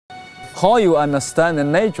how you understand the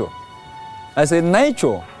nature. I say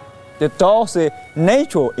nature. The Tao say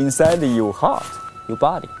nature inside your heart, your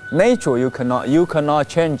body. Nature you cannot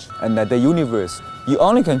change, and the universe. You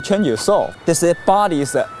only can change yourself. They say body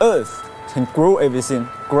is the earth, can grow everything,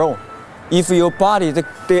 grow. If your body,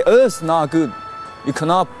 the earth not good, you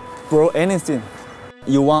cannot grow anything.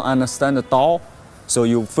 You want to understand the Tao, so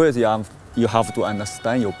you have to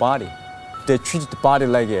understand your body. They treat the body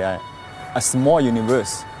like a small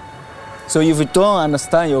universe. So if you don't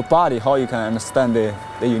understand your body, how you can understand the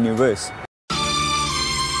universe?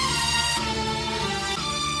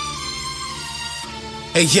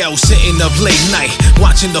 Hey yo, sitting up late night,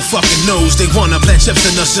 watching the fucking news. They wanna plant chips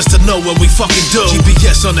in us just to know what we fucking do.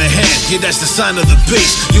 GPS on the hand, yeah, that's the sign of the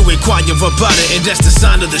beast. You inquire about it, and that's the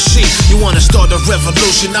sign of the sheep. You wanna start a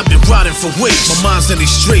revolution, I've been riding for weeks. My mind's in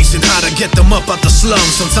these streets and how to get them up out the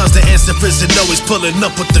slums. Sometimes the answer isn't always pulling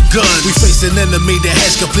up with the guns. We face an enemy that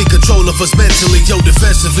has complete control of us mentally. Yo,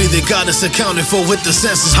 defensively, they got us accounted for with the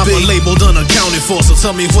census. I'm labeled unaccounted for, so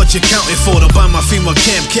tell me what you're counting for. To buy my FEMA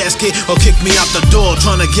camp casket or kick me out the door.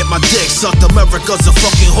 Trying to get my dick sucked, America's a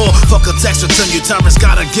fucking whore. Fuck a tax return, you tyrants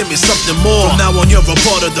gotta give me something more. From now on you're a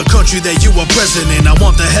part of the country that you are president. I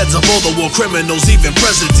want the heads of all the war criminals, even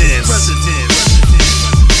presidents.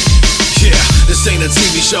 Yeah, this ain't a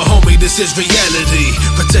TV show, homie, this is reality.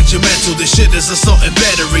 Protect your mental, this shit is assault and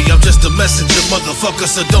battery. I'm just a messenger, motherfucker,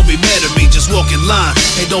 so don't be mad at me. Just walk in line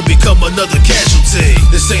and don't become another casualty.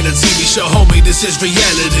 This ain't a TV show, homie, this is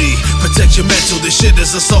reality. Protect your mental, this shit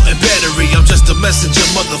is assault and battery. I'm just a messenger,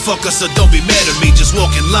 motherfucker, so don't be mad at me. Just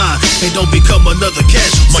walk in line and don't become another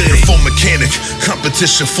casualty. Microphone mechanic,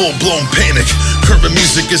 competition, full-blown panic. Current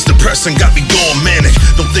music is depressing, got me going manic.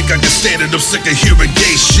 Don't think I can stand it, I'm sick of hearing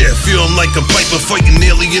gay shit. Feeling like a piper fighting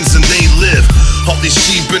aliens and they live. All these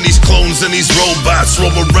sheep and these clones and these robots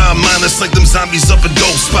roll around mindless like them zombies up in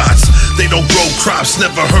dope spots. They don't grow crops,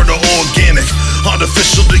 never heard of organic.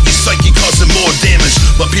 Artificial to your psyche causing more damage.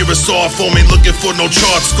 My purest off on me looking for no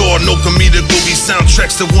chart score. No comedic movie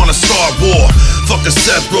soundtracks that wanna start war. Fuck a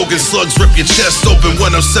Seth Rogen, slugs rip your chest open.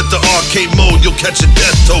 When I'm set to arcade mode, you'll catch a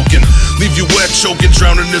death token. Leave you wet, choking,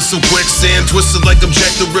 drowning in some quicksand. Twisted like I'm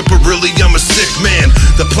Jack the Ripper, really I'm a sick man.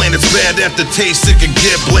 The planet's bad after taste, it can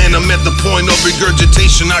get bland. I'm at the point of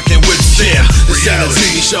regurgitation I can't withstand. This ain't a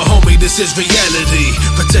TV show, homie, this is reality.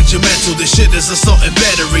 Protect your mental, this shit is assault and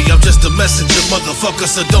battery. I'm just a messenger, motherfucker,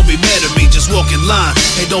 so don't be mad at me. Just walk in line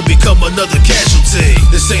and don't become another casualty.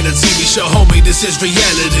 This ain't a TV show, homie, this is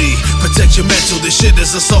reality. Protect your mental, this shit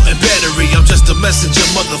is assault and battery. I'm just a messenger,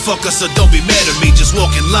 motherfucker, so don't be mad at me. Just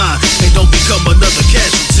walk in line and don't become another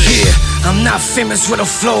casualty. Yeah, I'm not famous with a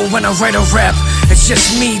flow when I write a rap. It's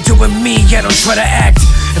just me doing me, I don't try to act.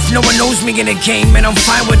 If no one knows me in the game, man, I'm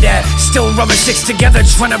fine with that. Still rubbing sticks together,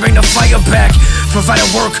 trying to bring the fire back. Providing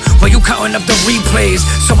work while you counting up the replays.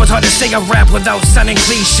 So it's hard to say I rap without sounding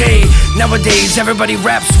cliche. Nowadays, everybody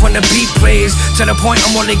raps when the beat plays. To the point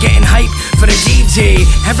I'm only getting hype for the DJ.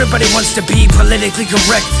 Everybody wants to be politically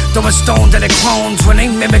correct. Throwing stones at the clones when they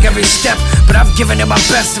mimic every step. But I've given it my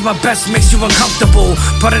best, and my best makes you uncomfortable.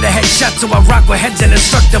 Part of the headshot, so I rock with heads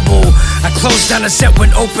indestructible. I closed down the set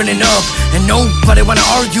when opening up, and nobody wanna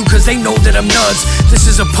argue cause they know that I'm nuts. This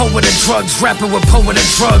is a poet of drugs, rapping with poet of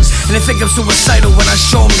drugs. And they think I'm suicidal when I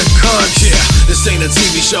show them the cuts. Yeah, this ain't a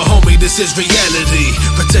TV show, homie, this is reality.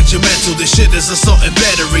 Protect your mental, this shit is assault and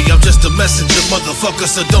battery. I'm just a messenger, motherfucker,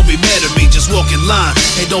 so don't be mad at me. Just walk in line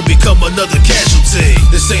and don't become another casualty.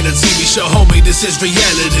 This ain't a TV show, homie, this is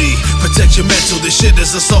reality. Protect your mental, this shit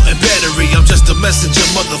is assault and battery. I'm just a messenger,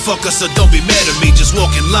 motherfucker, so don't be mad at me. Just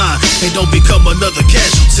walk in line and don't become another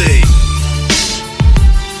casualty.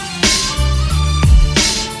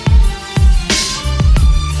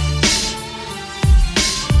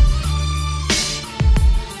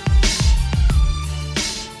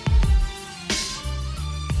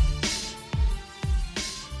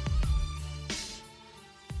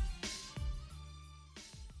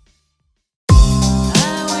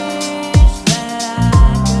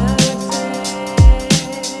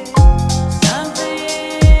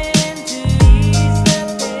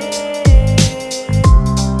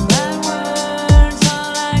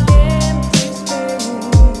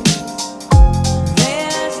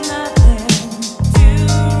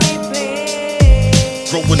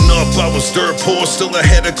 I was dirt poor, still I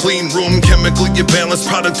had a clean room. Chemically imbalanced,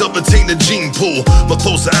 product of a tainted gene pool. My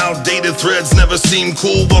clothes are outdated, threads never seem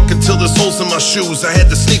cool. Walking till there's holes in my shoes, I had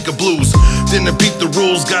the sneaker blues. Didn't beat the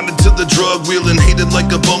rules, got into the drug wheeling. Hated like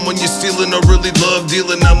a bum when you're stealing, I really love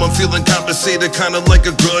dealing. Now I'm feeling compensated, kinda like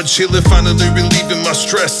a grudge. Healing, finally relieving my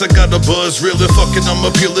stress. I got a buzz, really fucking, I'm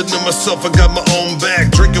appealing to myself. I got my own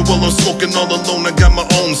bag, drinking while I'm smoking all alone. I got my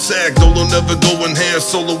own sack, Dolo never going half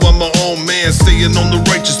solo. I'm my own man, staying on the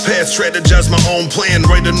righteous path. Strategize my own plan,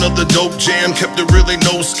 write another dope jam. Kept it really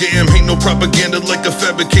no scam, ain't no propaganda like a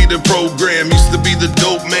fabricated program. Used to be the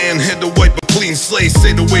dope man, had to wipe a clean slate.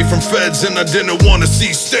 Stayed away from feds and I didn't wanna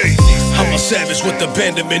see state. I'm a savage with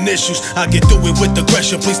abandonment issues. I get through it with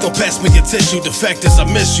aggression. Please don't pass me your tissue. The fact is I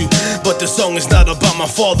miss you, but the song is not about my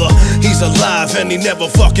father. He's alive and he never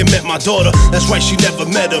fucking met my daughter. That's right, she never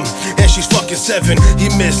met him, and she's fucking 7. He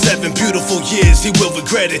missed 7 beautiful years, he will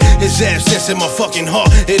regret it. His absence in my fucking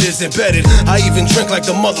heart, it is embedded. I even drink like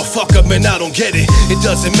the motherfucker, man, I don't get it. It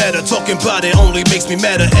doesn't matter, talking about it only makes me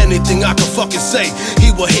madder. Anything I can fucking say,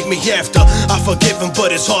 he will hate me after. I forgive him,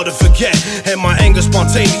 but it's hard to forget. And my anger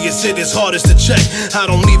spontaneous, it is hardest to check. I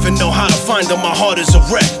don't even know how to find him, my heart is a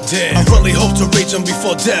wreck. Damn. I really hope to reach him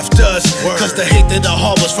before death does. Cause the hate that I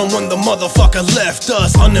harbor's from when the motherfucker left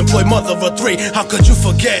us. Unemployed mother of 3, how could you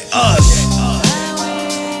forget us?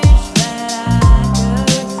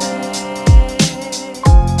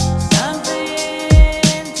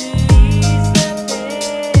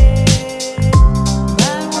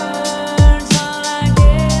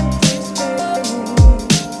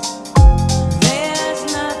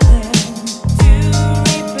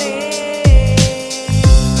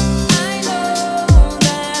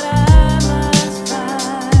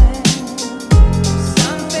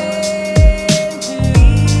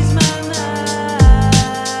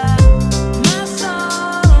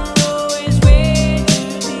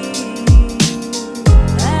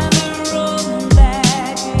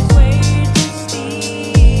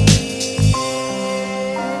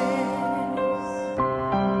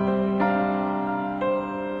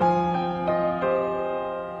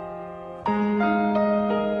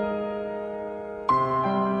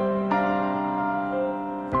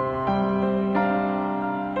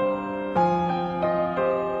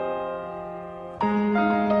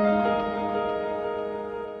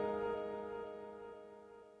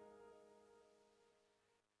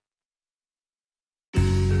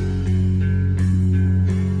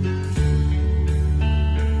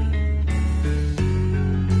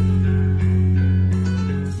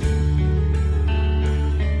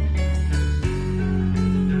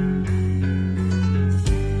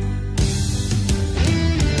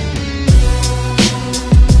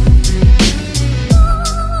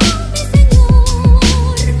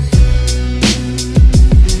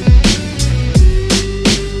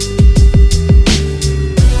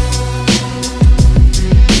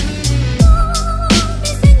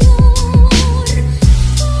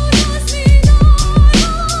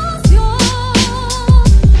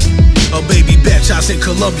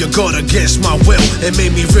 Columbia God against my will. It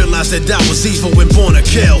made me realize that I was evil and born to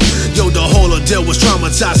kill. Yo, the whole ordeal was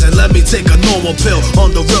traumatizing. Let me take a normal pill.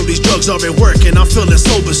 On the road, these drugs aren't working. I'm feeling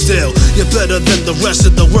sober still. You're better than the rest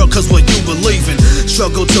of the world, cause what you believe in.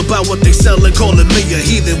 Struggle to buy what they sellin', calling me a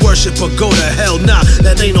heathen. Worship or go to hell. Nah,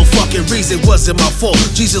 that ain't no fucking reason. Wasn't my fault.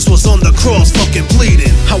 Jesus was on the cross, fucking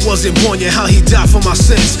bleeding. I wasn't born yet, how he died for my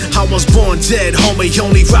sins. I was born dead, homie,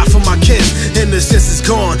 only right for my kids. Innocence is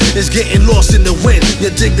gone, it's getting lost in the wind.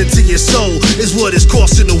 Your dignity, your soul, is what is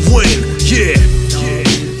costing the win. Yeah.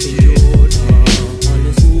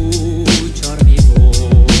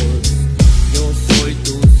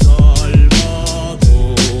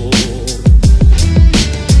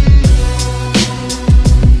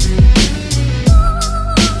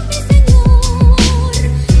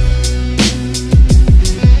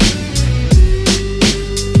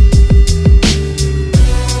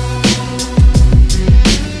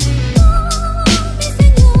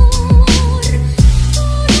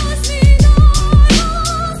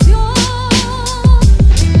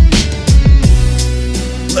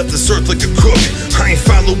 Like a crook, I ain't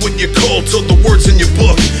following your call till the words in your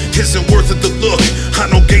book isn't worth it to look. I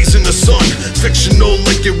don't gaze in the sun, fictional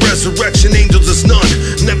like your resurrection, angels is none.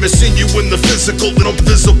 Never seen you in the physical, an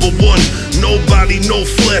invisible one. No body, no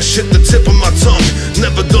flesh, hit the tip of my tongue.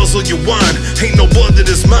 Never guzzle your wine, ain't no blood that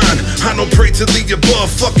is mine. I don't pray to the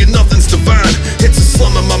above, fucking nothing's divine. It's a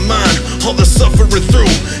slum in my mind, all the suffering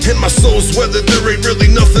through. In my soul's weather, there ain't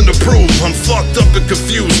really nothing to prove. I'm fucked up and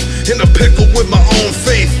confused, in a pickle with my own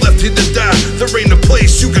faith. Left here to die, there ain't a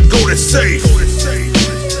place you could go that's safe.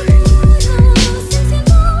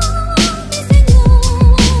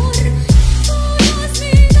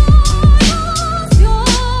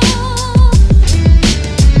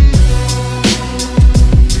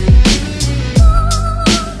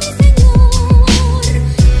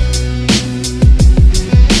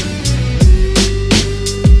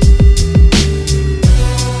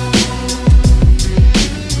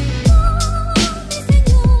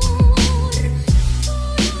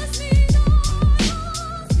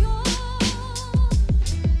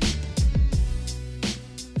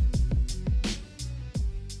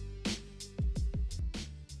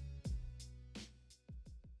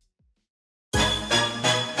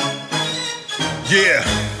 Yeah.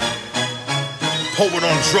 Poet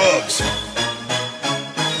on drugs.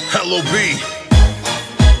 LOB.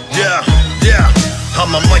 Yeah, yeah.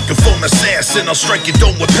 I'm a microphone assassin, I'll strike your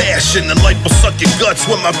dome with passion. The light will suck your guts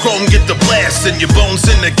when my chrome get the blasting. Your bones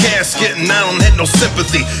in the casket and I don't have no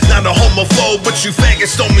sympathy. Not a homophobe, but you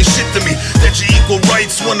faggots don't mean shit to me. That you equal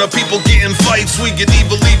rights when the people get in fights. We get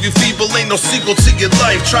evil, leave you feeble, ain't no sequel to your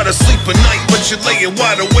life. Try to sleep at night, but you're laying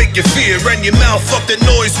wide awake in fear. And your mouth, fuck that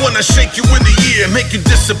noise when I shake you in the ear. Make you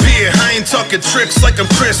disappear, I ain't talking tricks like I'm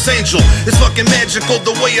Chris Angel. It's fucking magical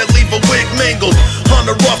the way I leave a wig mangled. On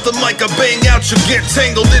or off the mic, I bang out, you get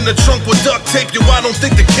tangled in the trunk with duct tape. You, I don't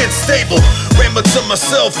think the kid's stable. Ram it to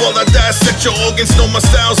myself while I dissect your organs. Know my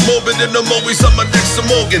style's morbid in the movies on my Dexter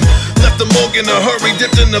Morgan. Left the morgue in a hurry,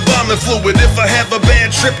 dipped in the vomit fluid. If I have a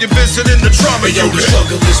bad trip, you're visiting the trauma Yo, the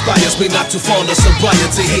struggle inspires me not too fond of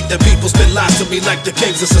sobriety. Hate that people spit lies to me like the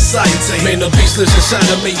kings of society. Man, the beast lives inside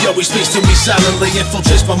of me, yo, he speaks to me silently.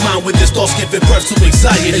 Infiltrates my mind with his thoughts, giving birth to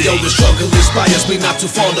anxiety. Yo, the struggle inspires me not too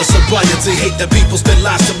fond of sobriety. Hate that people spit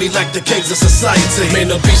lies to me like the kings of society. Man,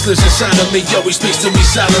 the beast lives inside of me, yo, he speaks to me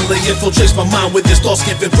silently. Infiltrates my mind with his thoughts,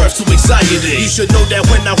 giving birth to anxiety. You should know that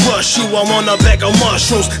when I rush you, I'm on a bag of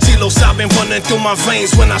mushrooms. Psilocybin running through my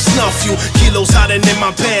veins when I snuff you. Kilos hiding in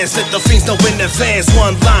my pants, let the fiends know in advance.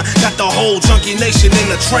 One line, got the whole junkie nation in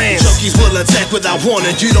a trance. Junkies will attack without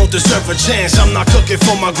warning, you don't deserve a chance. I'm not cooking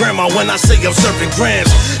for my grandma when I say I'm serving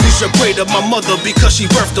grams. You should pray to my mother because she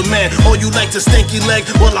birthed a man. Or you like the stinky leg,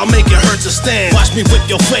 well I'll make it hurt to stand. Watch me whip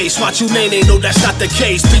your face, watch you nay-nay, no that's not the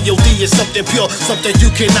case. POD is something pure, something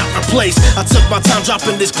you cannot replace. I took my time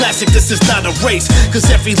dropping this classic, this is not a race. Cause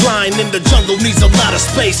every line in the jungle needs a lot of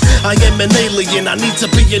space. I am an alien, I need to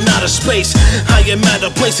be in outer space. I am out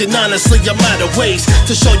of place and honestly I'm out of ways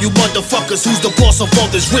to show you motherfuckers who's the boss of all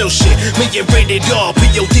this real shit. Me and Rated R,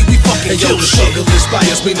 POD, we fucking kill shit. Struggle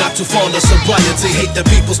inspires me not too fond of sobriety. Hate that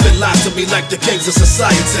people spit lies to me like the kings of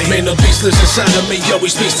society. Man, the beast lives inside of me, yo, he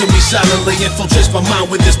speaks to me silently. Infiltrates my mind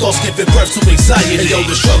with his thoughts, giving birth to anxiety. Yo,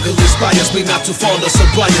 the struggle inspires me not too fond of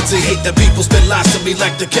sobriety. Hate that people spit lies to me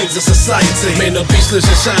like the kings of society. Man, the beast lives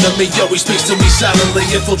inside of me, yo, he speaks to me silently.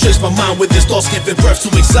 Infiltrates my mind with his thoughts, giving birth to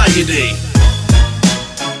anxiety.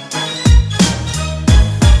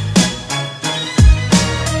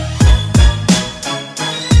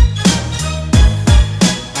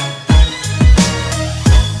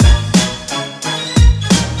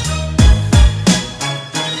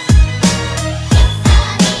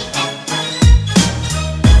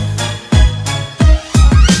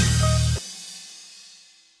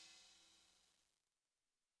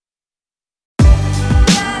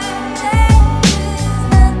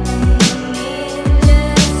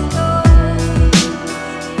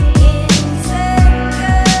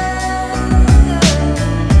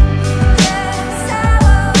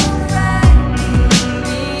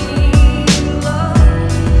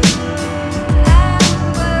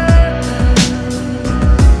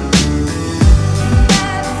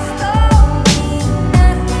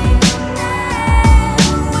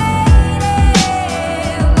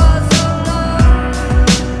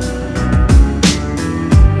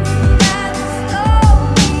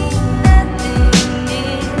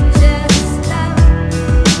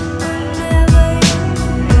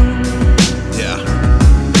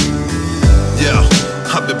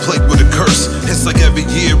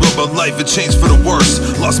 Life it changed for the worse.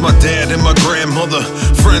 Lost my dad and my grandmother.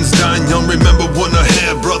 Friends dying young, remember when I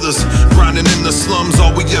had brothers. Grinding in the slums,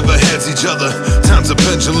 all we ever had's each other. Time's a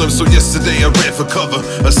pendulum, so yesterday I ran for cover.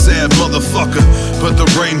 A sad motherfucker, but there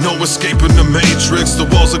ain't no escaping the matrix. The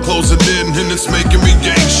walls are closing in and it's making me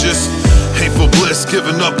anxious. Hateful bliss,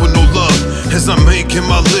 giving up with no love. As I'm making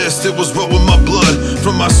my list, it was wrote with my blood.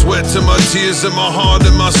 From my sweat to my tears and my heart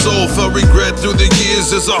and my soul. Felt regret through the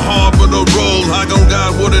years as a harbor to roll. I gon'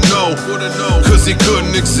 God wouldn't know, cause he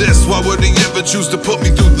couldn't exist. Why would he ever choose to put me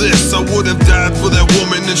through this? I would've died for that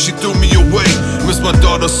woman and she threw me away. Miss my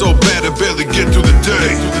daughter so bad I barely get through the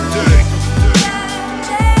day.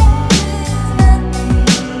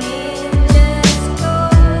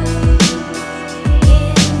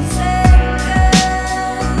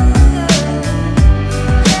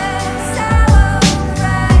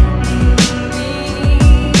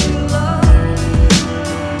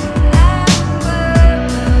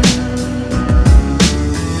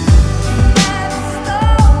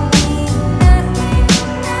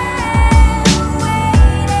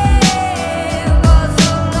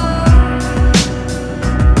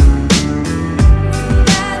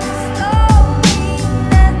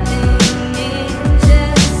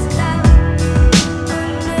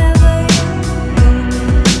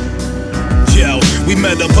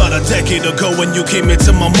 decade ago when you came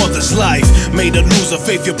into my mother's life. Made her lose her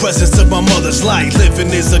faith, your presence took my mother's life.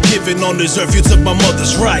 Living is a given on this earth, you took my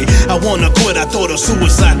mother's right. I wanna quit, I thought of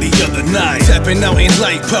suicide the other night. Tapping out in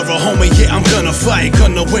light, para homie, yeah, I'm gonna fight.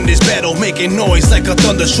 Gonna win this battle, making noise like a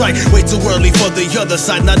thunder strike. Way too early for the other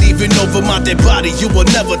side, not even over my dead body. You will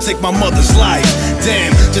never take my mother's life.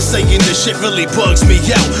 Damn, just saying this shit really bugs me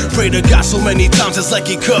out. Pray to God so many times, it's like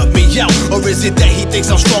he cut me out. Or is it that he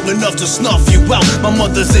thinks I'm strong enough to snuff you out? My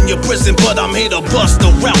mother's in your prison, but I'm here to bust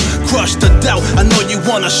her out. Crush the doubt, I know you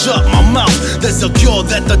wanna shut my mouth. There's a cure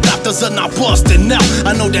that the doctors are not busting out.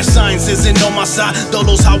 I know that science isn't on my side, don't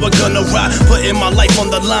know how we're gonna ride. Putting my life on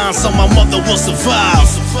the line so my mother will survive.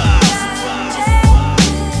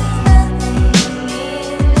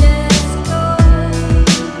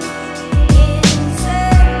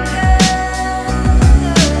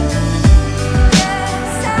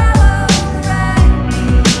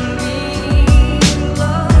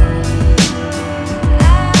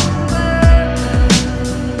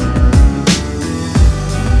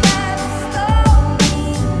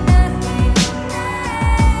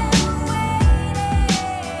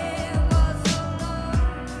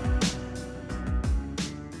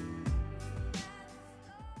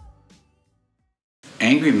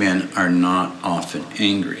 Angry men are not often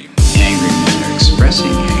angry. Angry men are expressing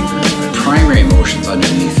anger. The primary emotions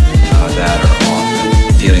underneath that are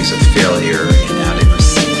often feelings of failure,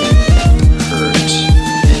 inadequacy, hurt,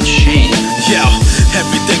 and shame. Yeah,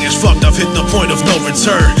 everything is fucked, I've hit the point of no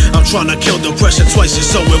return. I'm trying to kill depression twice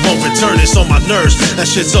just so it won't return. It's on my nerves, that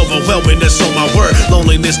shit's overwhelming, that's on my word.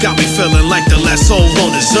 Loneliness got me feeling like the last soul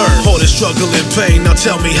on this earth. All this struggle and pain, now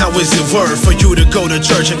tell me how is it worth for you to go to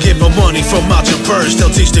church and give them money from out your purse?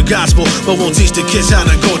 They'll teach the gospel, but won't teach the kids how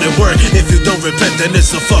to go to work. If you don't repent, then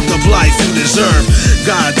it's the fucked up life you deserve.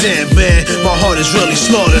 Goddamn, man, my heart is really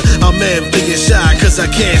slaughtered. I'm empty and shy, cause I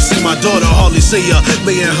can't see my daughter, hardly see her.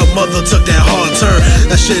 Me and her mother took that hard turn.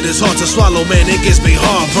 That shit is hard to swallow, man, it gives me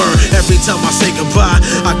heartburn. Every time I say goodbye,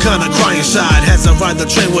 I kinda cry inside. As I ride the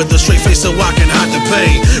train with a straight face so I can hide the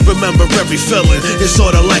pain. Remember every feeling, it's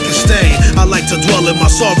sorta like a stain. I like to dwell in my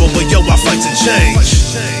sorrow, but yo, I fight to change.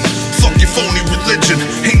 Fuck your phony religion.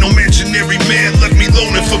 Ain't no imaginary man left me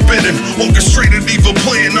lone and forbidden. Orchestrated evil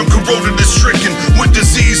plan, I'm corroded and stricken with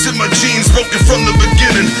disease in my genes, broken from the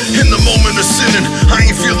beginning. In the moment of sinning, I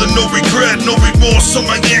ain't feeling no regret, no remorse on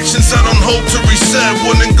my actions. I don't hope to reset,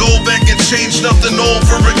 wouldn't go back and change nothing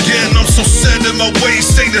over again. I'm so set in my ways,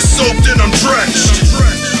 stained and soaked and I'm drenched.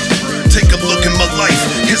 Take a look at my life,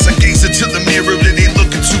 as I gaze into the mirror, it ain't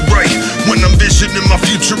looking too bright. When I'm visioning my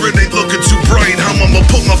future, it ain't looking too bright. How I'ma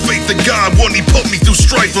put my faith in God when he put me through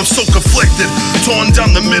strife? I'm so conflicted, torn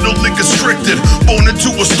down the middle and constricted. Born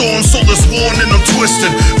into a storm, soul is worn and I'm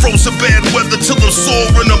twisted. Frozen bad weather till I'm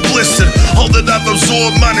sore and I'm blistered. All that I've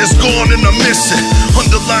absorbed, mine is gone and I miss it.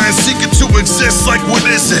 Underlying, seeking to exist, like what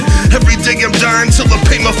is it? Every day I'm dying till I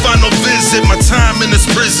pay my final visit. My time in this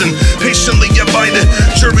prison, patiently I bite it.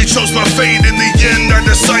 Jury chose my fate, in the end I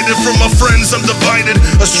decided. From my friends I'm divided,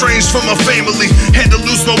 estranged from my family. Had to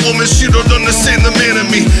lose my woman, she don't understand the man in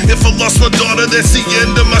me. If I lost my daughter, that's the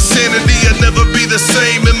end of my sanity. I'd never be the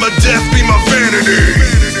same, and my death be my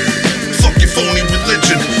vanity. Fuck your phony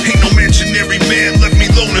religion, ain't no imaginary man left me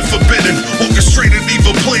lone and forbidden. Orchestrated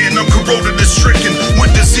evil plan, I'm corroded and stricken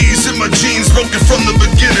with disease in my genes, broken from the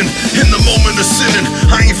beginning. In the moment of sinning,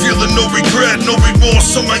 I ain't feeling no regret, no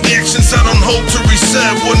remorse on my actions. I don't hope to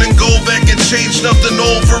reset, wouldn't go back and change nothing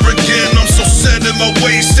over again. I'm so set in my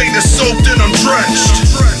ways, stained and soaked and I'm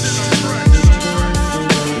drenched.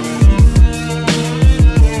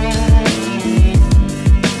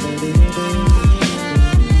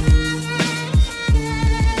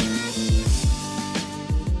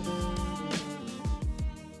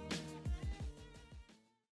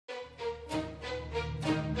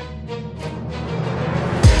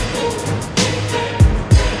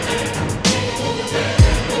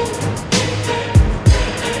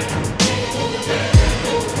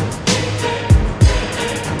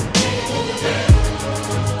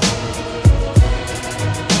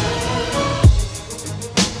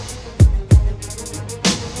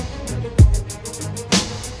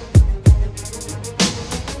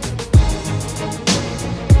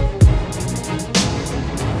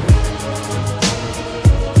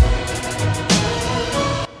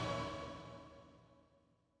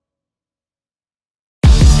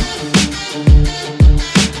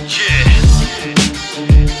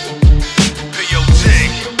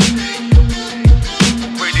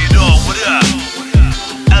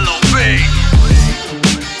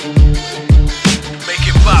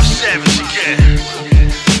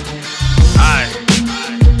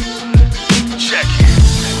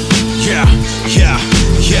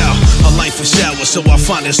 power, so I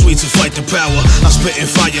find it sweet to fight the power. I spit and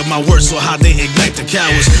fire my words so how they ignite the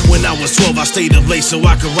cowards. When I was 12, I stayed up late so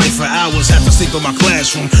I could write for hours. Have to sleep in my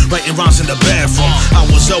classroom, writing rhymes in the bathroom. I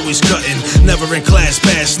was always cutting, never in class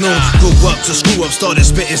past noon. Grew up to screw up, started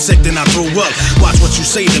spitting sick, then I threw up. Watch what you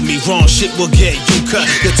say to me, wrong shit will get you cut.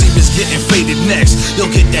 Your team is getting faded next,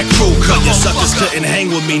 you'll get that crew cut. Your suckers couldn't hang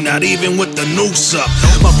with me, not even with the noose up.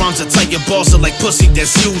 My rhymes are tight, your balls are like pussy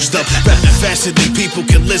that's used up. Rapping faster than people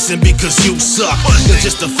can listen because you suck. You're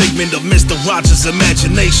just a figment of Mr. Rogers'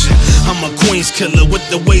 imagination. I'm a Queens killer with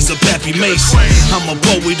the ways of Pappy Mason. I'm a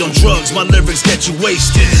poet on drugs, my lyrics get you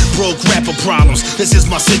wasted. Broke rapper problems, this is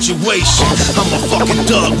my situation. I'm a fucking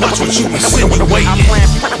dog, watch what you insinuating.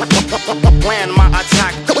 I plan my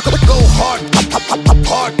attack. Go hard,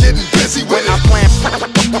 hard getting busy with I it.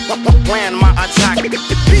 plan my attack.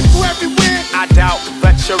 People everywhere, I doubt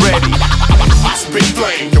that you're ready. I spit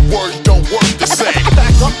flame, your words don't work the same.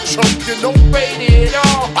 Back up, choking, don't fade it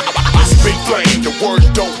all. I spit flame, your words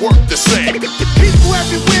don't work the same. People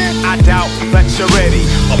everywhere, I doubt that you're ready.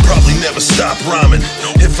 I'll probably never stop rhyming.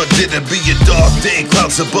 If I did, it'd be a dark day,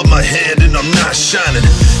 clouds above my head and I'm not shining.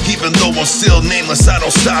 Even though I'm still nameless, I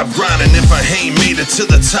don't stop grinding. If I ain't made it to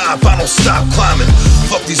the top, I don't stop climbing.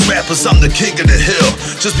 Fuck these rappers, I'm the king of the hill.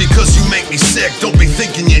 Just because you make me sick, don't be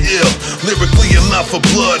thinking you're ill. Lyrically, I'm out for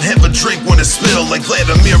blood, have a drink when it spill. Like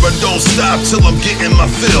Vladimir, I don't stop till I'm getting my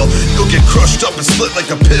fill. You'll get crushed up and split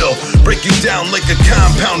like a pill. Break you down like a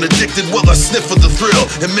compound, addicted while I sniff for the thrill.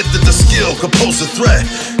 Admit that the skill could pose a threat.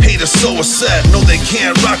 Haters so sad, no they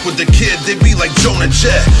can't rock with the kid. They be like Jonah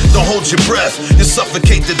Jet. Don't hold your breath, you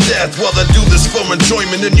suffocate to death. While I do this for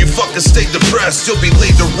enjoyment and you fucking stay depressed. You'll be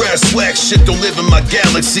laid to rest, whack shit don't live in my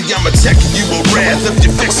galaxy. I'm attacking you with wrath if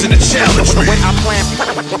you're fixing to challenge me. When I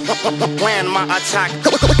plan my attack.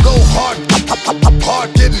 Go hard, hard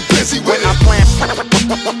getting busy with When I it.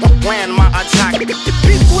 plan my attack.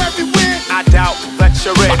 People everywhere, I doubt that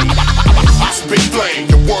you're ready. I spit flame,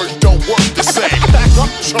 your words don't work the same. Back up,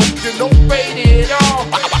 choking, don't fade it all.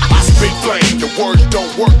 I spit flame, your words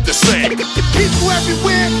don't work the same. People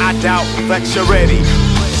everywhere, I doubt that you're ready.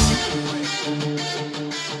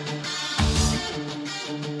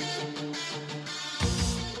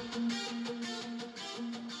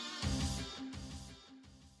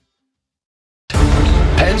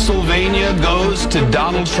 Pennsylvania goes to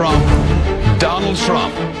Donald Trump. Donald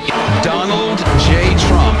Trump. Donald J.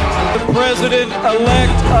 Trump. The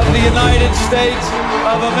President-elect of the United States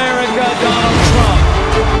of America, Donald Trump.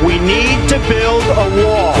 We need to build a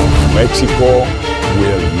wall. Mexico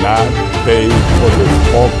will not pay for the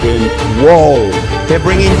fucking wall. They're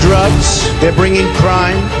bringing drugs, they're bringing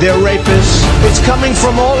crime, they're rapists. It's coming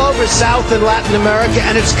from all over South and Latin America,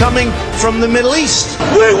 and it's coming from the Middle East.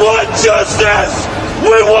 We want justice!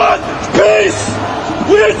 We want peace!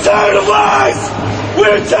 We're tired of lies!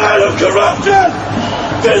 We're tired of corruption!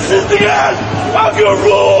 This is the end of your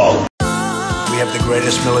rule! We have the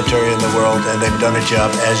greatest military in the world, and they've done a job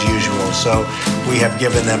as usual. So we have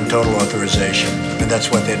given them total authorization, and that's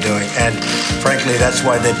what they're doing. And frankly, that's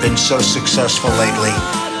why they've been so successful lately.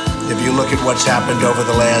 If you look at what's happened over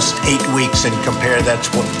the last 8 weeks and compare that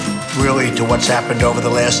to what's happened over the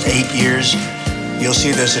last 8 years, you'll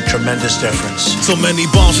see there's a tremendous difference. So many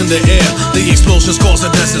bombs in the air, the explosions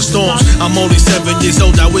causing desert storms. I'm only 7 years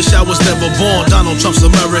old, I wish I was never born. Donald Trump's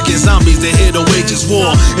American zombies, they're here to wage his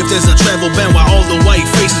war. If there's a travel ban, why all the white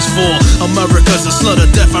faces fall? America's a slut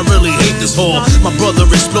of death, I really hate this whore. My brother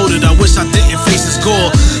exploded, I wish I didn't face his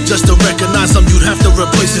gore. Just to recognize him, you'd have to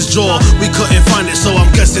replace his jaw. We couldn't find it, so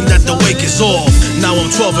I'm guessing that the wake is off. Now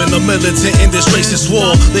I'm 12 and a militant in this racist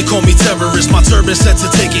war. They call me terrorist, my turban said to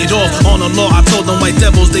take it off. On the law, I told them white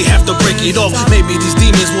devils, they have to break it off. Maybe these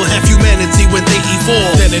demons will have humanity when they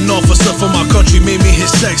evolve. Then an officer from my country made me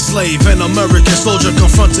his sex slave. An American soldier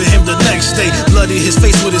confronted him the next day, bloodied his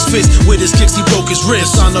face with his fist. With his kicks he broke his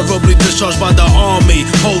wrist. Honorably discharged by the army.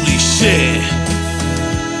 Holy shit.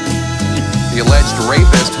 The alleged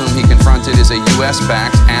rapist whom he confronted is a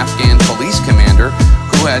US-backed Afghan police commander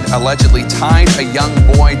who had allegedly tied a young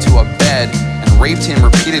boy to a bed and raped him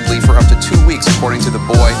repeatedly for up to 2 weeks, according to the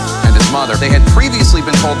boy and his mother. They had previously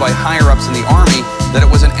been told by higher-ups in the army that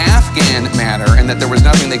it was an Afghan matter and that there was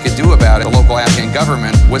nothing they could do about it. The local Afghan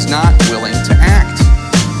government was not willing to act.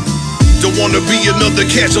 Don't wanna be another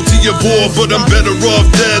casualty of war, but I'm better off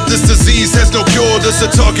dead. This disease has no cure. There's a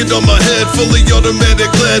target on my head, fully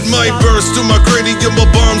automatic lead. Might burst through my cranium, my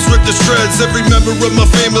bombs rip to shreds. Every member of my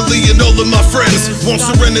family and all of my friends won't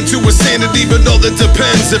surrender to insanity, but all that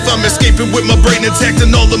depends. If I'm escaping with my brain intact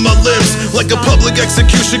and all of my limbs, like a public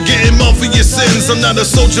execution, getting off for your sins. I'm not a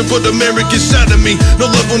soldier, but Americans shot at me. No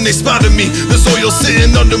love when they spotted me. There's oil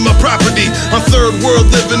sitting under my property. I'm third world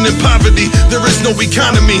living in poverty. There is no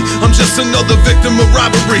economy. I'm just another victim of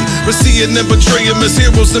robbery. But seeing them betray them as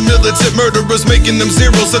heroes, the militant murderers making them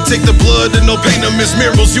zeros. I take the blood and I'll paint them as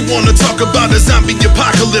murals. You wanna talk about a zombie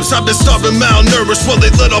apocalypse? I've been starving, malnourished while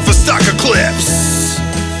they let off a stock of clips.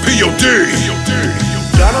 P.O.D.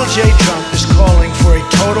 Donald J. Trump is calling for a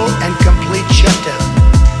total and complete shutdown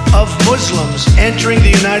of Muslims entering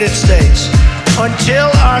the United States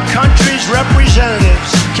until our country's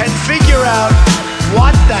representatives can figure out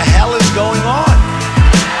what the hell is going on.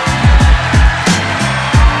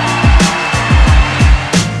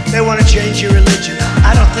 They want to change your religion.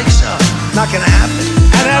 I don't think so. Not gonna happen.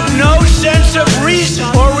 And have no sense of reason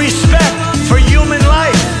or respect for human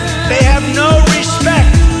life. They have no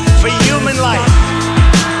respect for human life.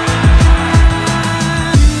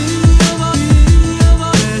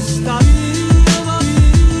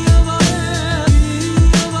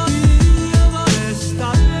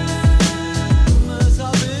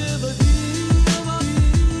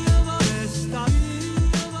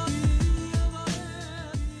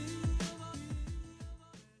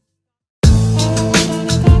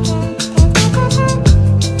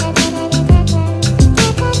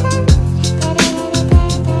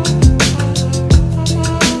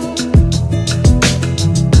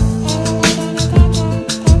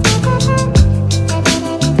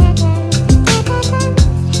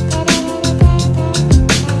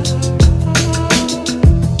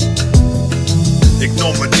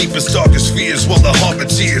 Darkest fears while the harbor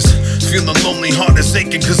tears. Feeling lonely, heart is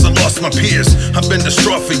aching cause I lost my peers. I've been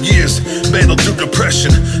distraught for years, battled through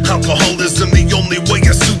depression. Alcoholism the only way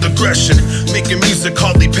I soothe aggression. Making music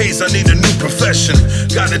hardly pays, I need a new profession.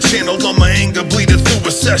 Got a channel on my anger, bleeding through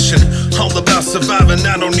a session. All about surviving,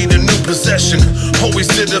 I don't need a new possession. Always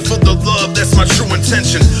did it for the love, that's my true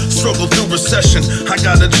intention. Struggle through recession, I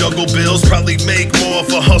gotta juggle bills. Probably make more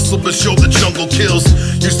of a hustle, but show the jungle kills.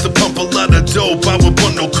 Used to pump a lot of dope, I would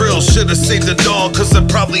bundle krills. Should've saved the dog, cause I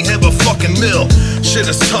probably have a fucking mill. Shit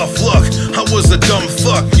is tough luck, I was a dumb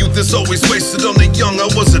fuck. Youth is always wasted on the young, I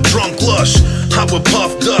was a drunk lush. I would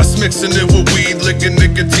puff dust, mixing it with weed. Licking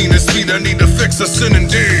nicotine and speed, I need to fix a sin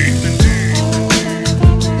indeed.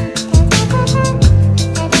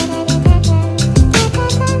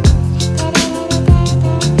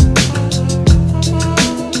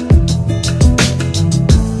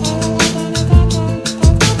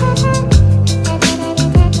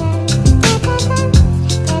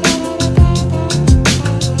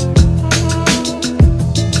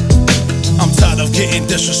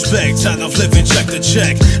 Disrespect, tired of living check to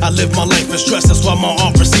check. I live my life in stress, that's why my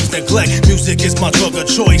art receives neglect. Music is my drug of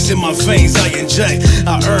choice, in my veins I inject.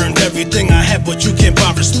 I earned everything I had, but you can't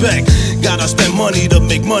buy respect. Gotta spend money to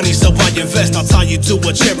make money, so I invest. I'll tie you to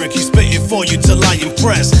a Cherokee, spitting for you till I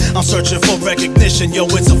impress. I'm searching for recognition, yo,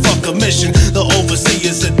 it's a fucking mission. The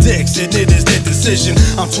overseers are dicks, and it is their decision.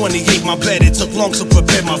 I'm 28, my bad, it took long to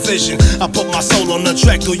prepare my vision. I put my soul on the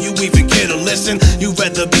track, do you even care to listen? You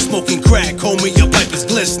rather be smoking crack, homie, your pipe is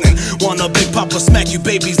glistening. Want a big papa smack you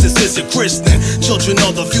babies, this isn't christening. Children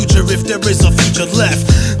are the future, if there is a future left.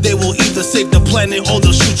 They will either save the planet or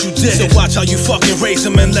they'll shoot you dead. So watch how you fucking raise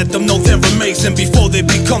them and let them know they're amazing before they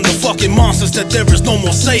become the fucking monsters that there is no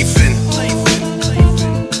more saving.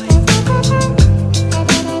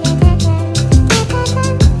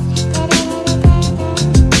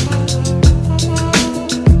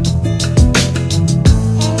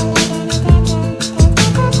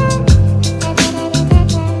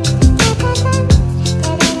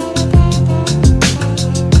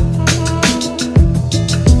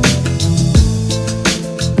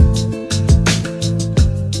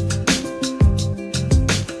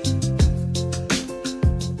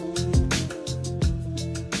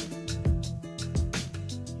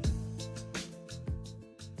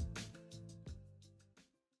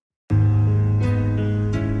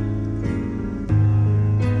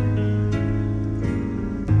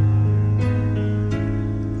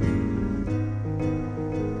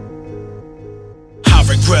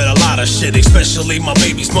 shit, especially my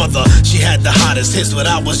baby's mother. She had the hottest hits, but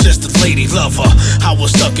I was just a lady lover. I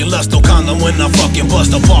was stuck in lust, no condom when I fucking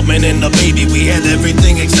bust. Apartment and the baby, we had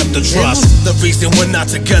everything except the trust. The reason we're not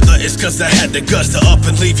together is cause I had the guts to up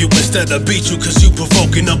and leave you instead of beat you, cause you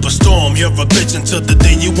provoking up a storm. You're a bitch until the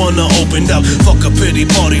day you wanna open up. Fuck a pity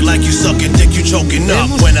party like you sucking dick, you choking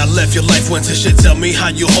up. When I left, your life went to shit, tell me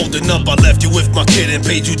how you holding up. I left you with my kid and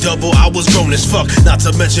paid you double, I was grown as fuck. Not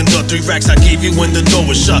to mention the 3 racks I gave you when the door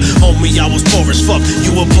was shut. Homie, I was poor as fuck,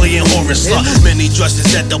 you were playing horror slut. Many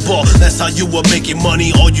dresses at the ball, that's how you were making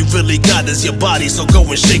money. All you really got is your body, so go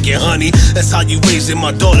and shake it, honey. That's how you raising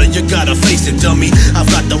my daughter, you gotta face it, dummy. I've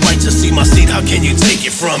got the right to see my seat, how can you take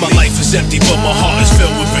it from me? My life is empty, but my heart is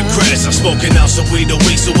filled with regrets. I'm smoking out some weed a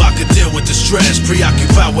week so I could deal with the stress.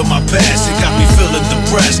 Preoccupied with my past, it got me feeling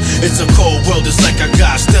depressed. It's a cold world, it's like I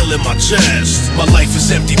got still in my chest. My life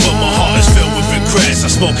is empty, but my heart is filled with regrets.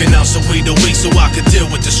 I'm smoking out some weed a week so I could deal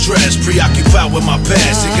with the stress. Preoccupied with my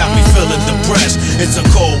past, it got me feeling depressed. It's a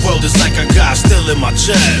cold world, it's like I got still in my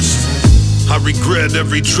chest. I regret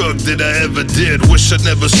every drug that I ever did. Wish I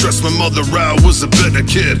never stressed my mother out, was a better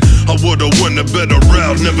kid. I would've went a better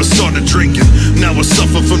route, never started drinking. Now I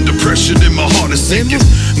suffer from depression and my heart is sinking.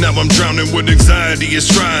 Now I'm drowning with anxiety,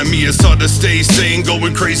 it's trying me. It's hard to stay sane,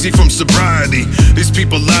 going crazy from sobriety. These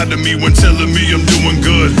people lie to me when telling me I'm doing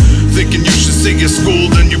good. Thinking you should stay at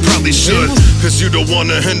school, then you probably should. Cause you don't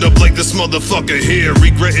wanna end up like this motherfucker here,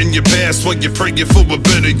 regretting your past while you're praying for a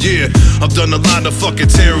better year. I've done a lot of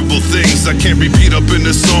fucking terrible things I can't repeat up in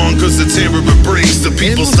this song, cause the terror it brings to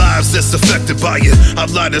people's lives that's affected by it.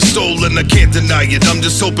 I've lied and stolen, I can't deny it. I'm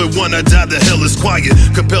just hoping when I die the hell is quiet.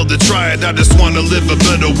 Compelled to try it, I just wanna live a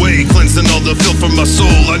better way. Cleansing all the filth from my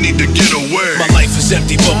soul, I need to get away. My life is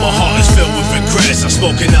empty, but my heart is filled with regrets. I'm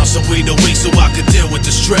smoking out some weed a week so I could deal with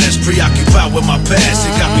the stress. Preoccupied with my past,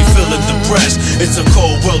 it got me feeling depressed. It's a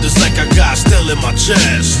cold world, it's like I got still in my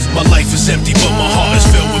chest. My life is empty, but my heart is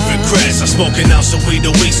filled with regrets. I'm smoking out some weed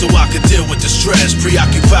a week so I could deal with the stress.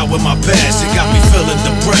 Preoccupied with my past, it got me feeling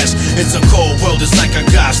depressed. It's a cold world, it's like I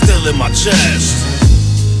got still in my chest.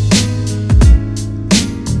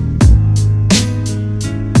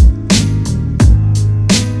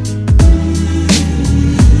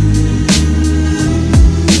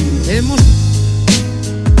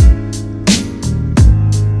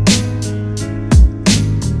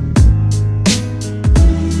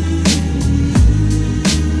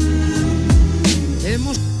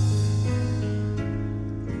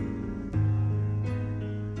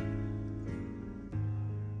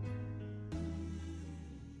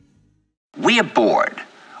 We're bored.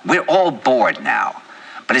 We're all bored now.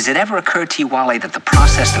 But has it ever occurred to you, Wally, that the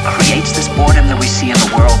process that creates this boredom that we see in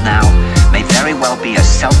the world now may very well be a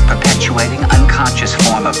self-perpetuating, unconscious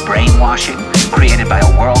form of brainwashing created by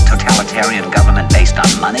a world totalitarian government based on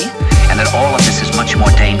money? And that all of this is much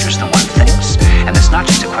more dangerous than one thinks? And it's not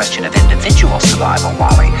just a question of individual survival,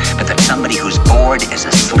 Wally, but that somebody who's bored is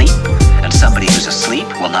asleep, and somebody who's asleep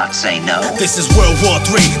will not say no. This is World War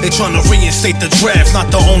III, they tryna reinstate the draft. Not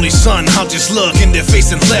the only son, I'll just look in their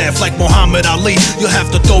face and laugh. Like Muhammad Ali, you'll have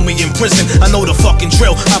to throw me in prison. I know the fucking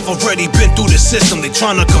drill, I've already been through the system. They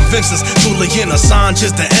tryna convince us Julian Assange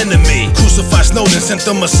is the enemy. Crucify Snowden, sent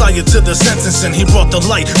the Messiah to the sentencing. He brought the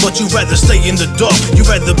light, but you'd rather stay in the dark. You'd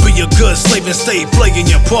rather be a good slave and stay playing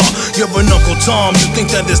your part. You're an Uncle Tom, you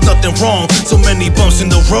think that there's nothing wrong. So many bumps in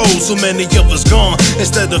the road, so many of us gone.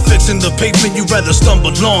 Instead of fixing the pavement, you rather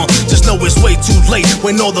stumble on. Just know it's way too late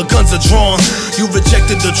when all the guns are drawn. You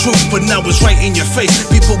rejected the truth, but now it's right in your face.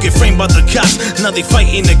 People get framed by the cops, now they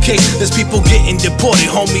fighting the case. There's people getting deported,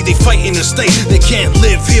 homie, they fighting the state. They can't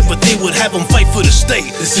live here, but they would have them fight for the state.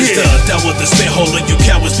 This is the devil, the spit hole, and you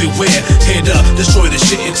cowards beware. Head up, destroy the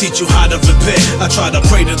shit and teach you how to repair. I try to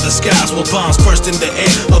pray to the skies while bombs burst in the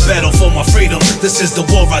air. A battle for my freedom, this is the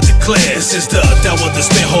war I declare. This is the devil, the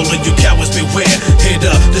spit hole, and you cowards beware. Head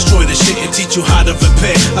up, destroy the shit and teach you how to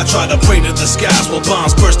repair. I try to pray to the skies while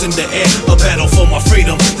bombs burst in the air. A battle for my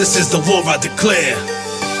freedom, this is the war I declare.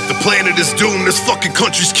 The planet is doomed, this fucking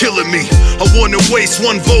country's killing me. I wouldn't waste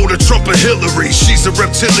one vote of Trump or Hillary. She's a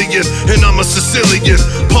reptilian, and I'm a Sicilian,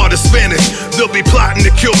 part Hispanic. They'll be plotting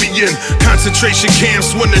to kill me in concentration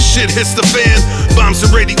camps when the shit hits the fan. Bombs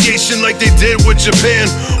and radiation like they did with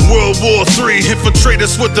Japan. World War III, infiltrate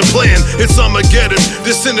us with the plan. It's Armageddon,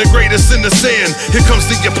 disintegrate us in the sand. Here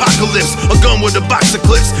comes the apocalypse, a gun with a box of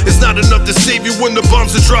clips. It's not enough to save you when the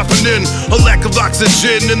bombs are dropping in. A lack of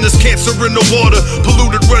oxygen and there's cancer in the water,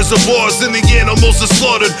 polluted reservoirs and the animals are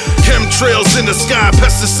slaughtered. Chemtrails in the sky,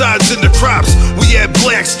 pesticides in the crops. We had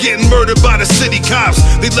blacks getting murdered by the city cops.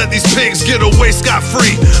 They let these pigs get away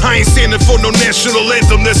scot-free. I ain't standing for no national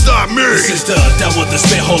anthem, that's not me. This is the devil, the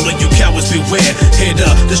spit hole, and you cowards beware. Here to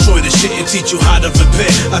destroy the shit and teach you how to repair.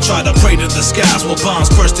 I try to pray to the skies while bombs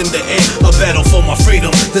burst in the air. A battle for my freedom,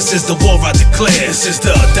 this is the war I declare. This is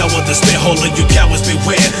the devil, the spit hole, and you cowards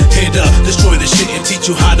beware. Here to destroy the shit and teach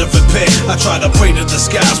you how to repair. I try to pray to the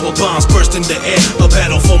skies while bombs burst in the air. A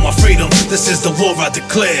battle for my freedom, this is the war I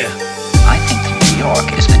declare. I think that New York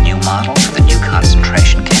is the new model for the new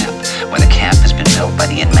concentration camp, where the camp has been built by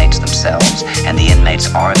the inmates themselves, and the inmates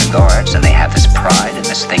are the guards, and they have this pride in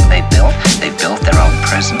this thing they built. They built their own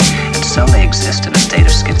prison, and so they exist in a state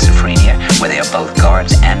of schizophrenia, where they are both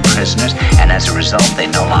guards and prisoners, and as a result they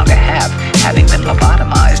no longer have, having been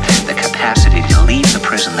lobotomized, the capacity to leave the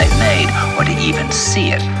prison they've made, or to even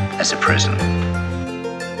see it as a prison.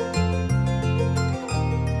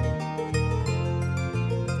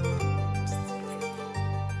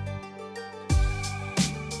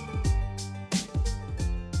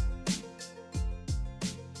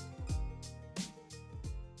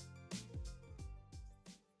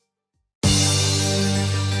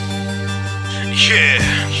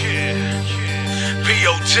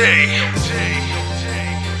 B.O.J.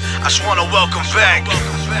 I just wanna welcome back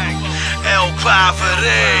El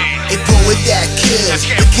Padre. A poet that kills,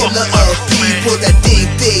 the killer of people that think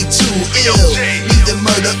they too ill. Leave the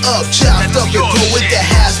murder up, chopped up. A poet that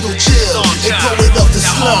has no chill. A poet of the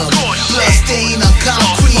slum, blood stain on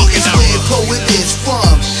concrete is where a poet is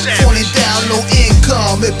from. Falling down, no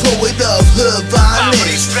income. A poet of hood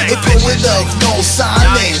violence. A poet of no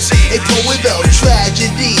silence. A poet of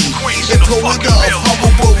tragedy. A poet of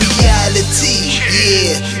humble reality.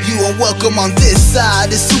 Yeah, you are welcome on this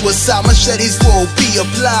side. The suicide machetes will be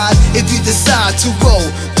applied if you decide to roll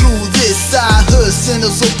through this side. Hood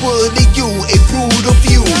sinners will bully you, a brutal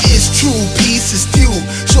view. It's true, peace is few.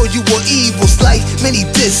 Show you what evil's like, many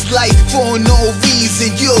dislike for no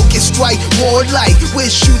reason. You'll get strike more like.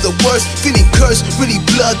 Wish you the worst, feeling cursed, really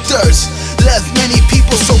bloodthirst. Left many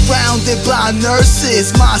people surrounded by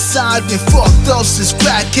nurses. My side been fucked up since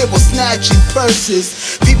crackhead was snatching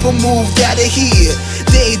purses. People moved out of here,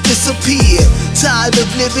 they disappear. Tired of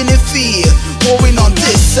living in fear. Warring on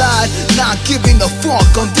this side, not giving a fuck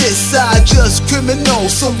on this side. Just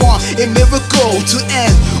criminals, so want a miracle to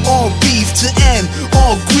end. All beef to end,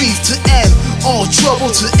 all grief to end, all trouble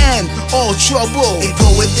to end, all trouble. A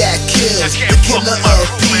poet that kills, the killer of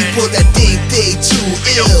people that think they too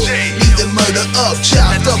ill. Leave the murder up,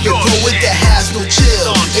 chopped up. A poet that has no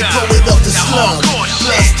chill. A poet of the slum,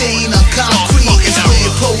 blood stain on concrete is where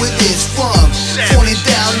a poet is from. Falling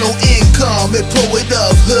down, no income. A poet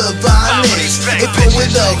of hood violence. A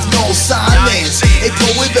poet of no silence. A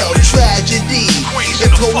poet of tragedy. A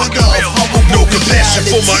poet of humble no compassion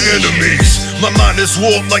for my enemies. My mind is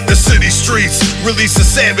warped like the city streets. Release a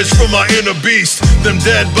savage from my inner beast. Them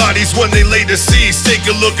dead bodies when they lay deceased. Take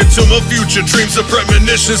a look into my future. Dreams of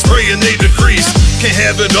premonitions, praying they decrease. Can't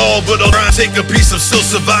have it all, but I'll try and take a piece of still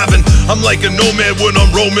surviving. I'm like a nomad when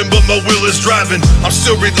I'm roaming, but my will is driving. I'm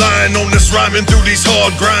still relying on this rhyming through these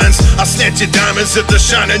hard grinds. I snatch your diamonds if they're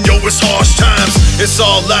shining, yo, it's harsh times. It's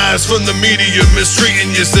all lies from the media,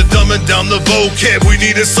 mistreating you. So dumbing down the vocab, we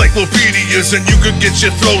need encyclopedias. And you could get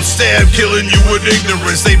your throat stabbed, killing you with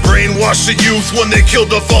ignorance. They brainwash the youth when they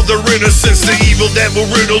killed off all their innocence. The evil that we're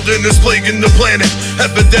riddled in is plaguing the planet.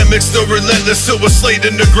 Epidemics, the relentless, till we're slayed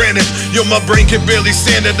into granite. Yo, my brain can barely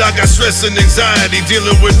stand it. I got stress and anxiety,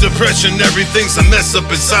 dealing with depression. Everything's a mess up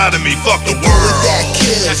inside of me. Fuck the world. That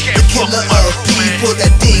kills, the killer of people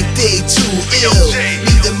that think they too ill.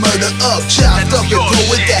 Leave the murder up, chopped up. A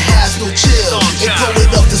poet that has no chill. A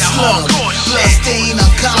poet of the slum, blood stain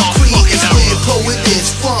on concrete is where a poet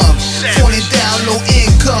is from. Falling down, no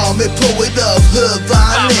income. A poet of hood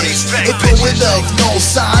violence. A poet of no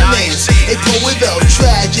silence. A poet of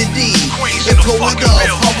tragedy. A poet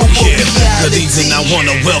of humble reality. Good evening, I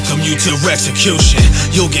wanna welcome you to execution.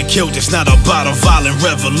 You'll get killed, it's not about a violent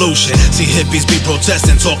revolution. See hippies be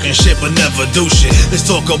protesting, talking shit but never do shit. Let's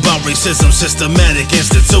talk about racism, systematic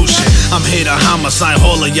institution. I'm here to homicide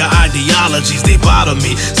all of your ideologies. They bother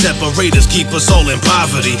me, separate us, keep us all in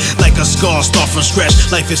poverty. Like a scar, start from scratch.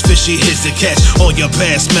 Life is fishy, here's the catch. All your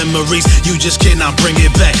past memories, you just cannot bring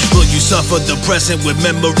it back. Will you suffer depression with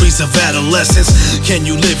memories of adolescence? Can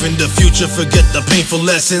you live in the future, forget the painful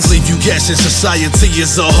lessons? Leave you guessing Since society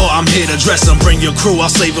is a whore, I'm here to dress them. Bring your crew, I'll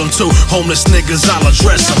save them too. Homeless niggas, I'll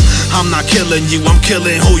address them. I'm not killing you, I'm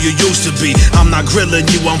killing who you used to be. I'm not grilling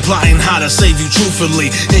you, I'm plotting how to save you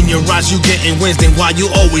truthfully. In your eyes, you getting wins, then why you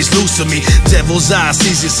always lose to me? Devil's eye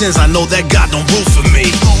sees your sins, I know that God don't rule for me.